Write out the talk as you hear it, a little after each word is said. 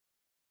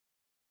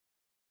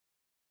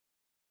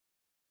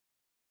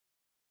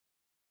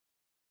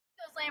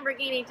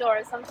Lamborghini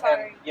doors. I'm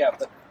sorry. And, yeah,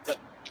 but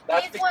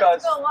that's These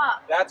ones go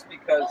up. that's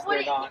because But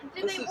they're not.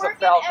 Do This they is a work in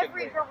Falcon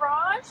every wing.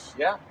 garage?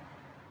 Yeah,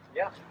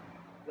 yeah.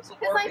 This will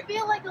Because work. I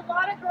feel like a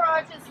lot of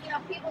garages, you know,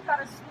 people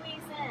gotta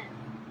squeeze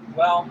in.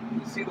 Well,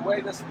 you see, the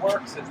way this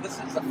works is this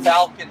is a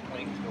Falcon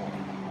wing door.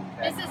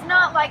 Okay? This is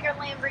not like a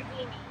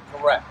Lamborghini.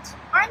 Correct.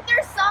 Aren't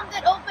there some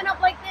that open up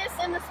like this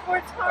in the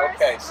sports cars?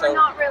 Okay, or so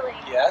not really.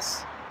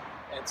 Yes,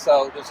 and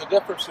so there's a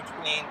difference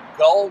between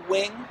Gull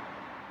wing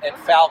and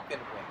Falcon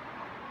wing.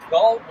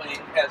 Gull wing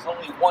has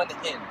only one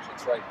hinge.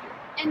 It's right here.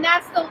 And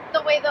that's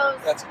the way those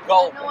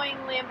Gull annoying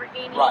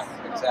Lamborghinis Right,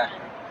 open. exactly.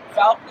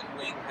 Falcon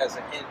wing has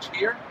a hinge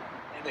here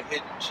and a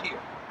hinge here.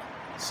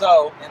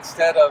 So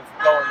instead of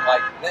going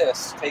like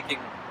this, taking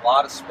a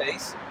lot of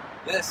space,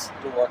 this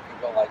door can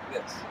go like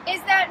this.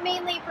 Is that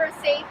mainly for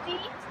safety?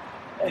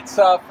 It's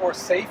for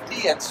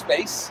safety and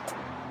space.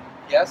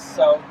 Yes,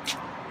 so,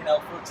 you know,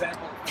 for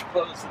example, if you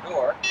close the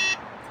door.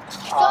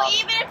 So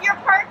even if you're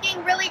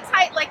parking really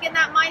tight, like in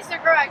that Meister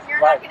garage, you're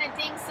Right. not going to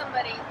ding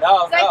somebody.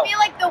 No, So I feel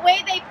like the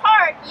way they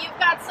park, you've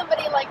got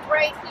somebody like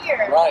right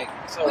here. Right.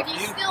 So Would if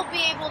you still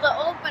be able to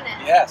open it?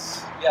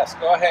 Yes, yes,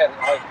 go ahead.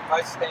 Like if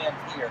I stand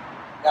here.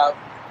 Now,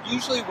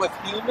 usually with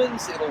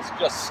humans, it'll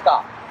just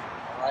stop,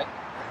 all right?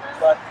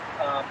 But,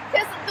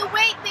 Because the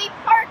way they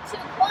park too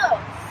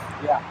close.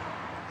 yeah.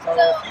 So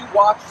So- if you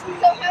watch the...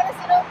 So how does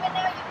it open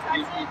now?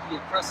 You touch it? You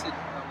press it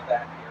on the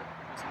back here.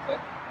 Just click.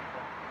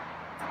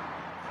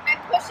 I'm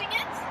pushing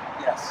it?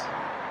 Yes.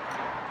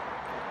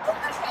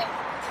 Okay.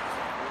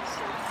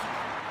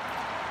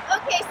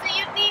 Okay, so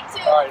you need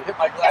to... Sorry, hit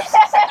my glasses.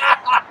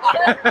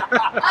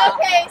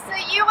 Okay, so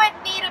you would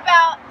need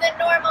about the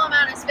normal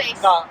amount of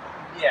space. No,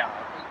 yeah.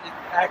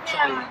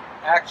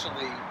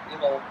 Actually,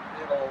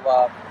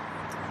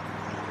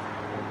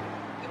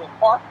 it'll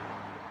park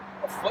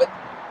a foot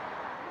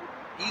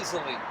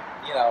easily.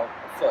 You know,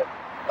 a foot.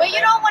 But you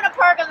don't want to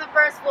park on the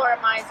first floor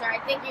of Meister. I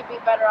think you'd be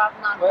better off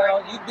not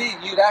Well,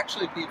 parking. you'd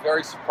actually be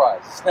very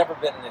surprised. It's never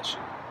been an issue.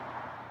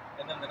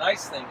 And then the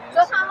nice thing is...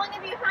 So how long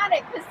have you had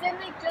it? Because didn't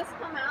they just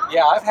come out?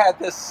 Yeah, I've had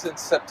this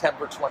since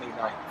September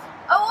 29th.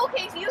 Oh,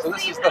 okay. So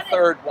this is the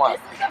third one.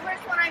 This is the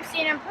first one I've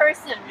seen in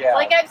person. Yeah.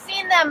 Like I've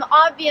seen them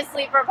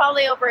obviously for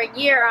probably over a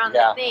year on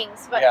Yeah. the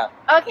things. But Yeah.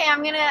 okay,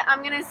 I'm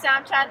gonna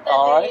Snapchat the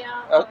All right.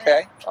 video.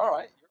 Okay. All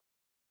right.